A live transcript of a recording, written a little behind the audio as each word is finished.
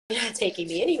You're not taking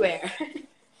me anywhere.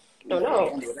 No,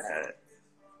 Don't do that.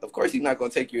 Of course he's not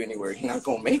going to take you anywhere. He's not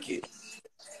going to make it.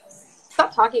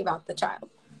 Stop talking about the child.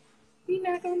 He's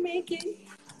not going to make it.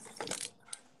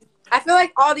 I feel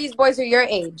like all these boys are your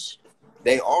age.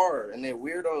 They are, and they're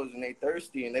weirdos, and they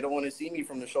thirsty, and they don't want to see me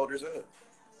from the shoulders up.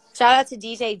 Shout out to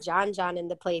DJ John in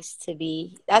the place to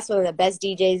be. That's one of the best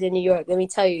DJs in New York. Let me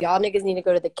tell you, y'all niggas need to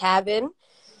go to the cabin.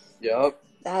 Yup.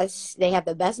 They have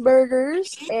the best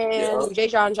burgers, and Yep.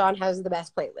 DJ John has the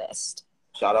best playlist.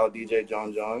 Shout out DJ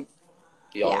John.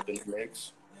 He all Yeah. up in the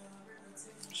mix.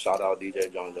 Shout out DJ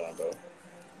John, bro.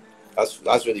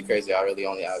 That's really crazy. I really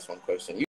only asked one question.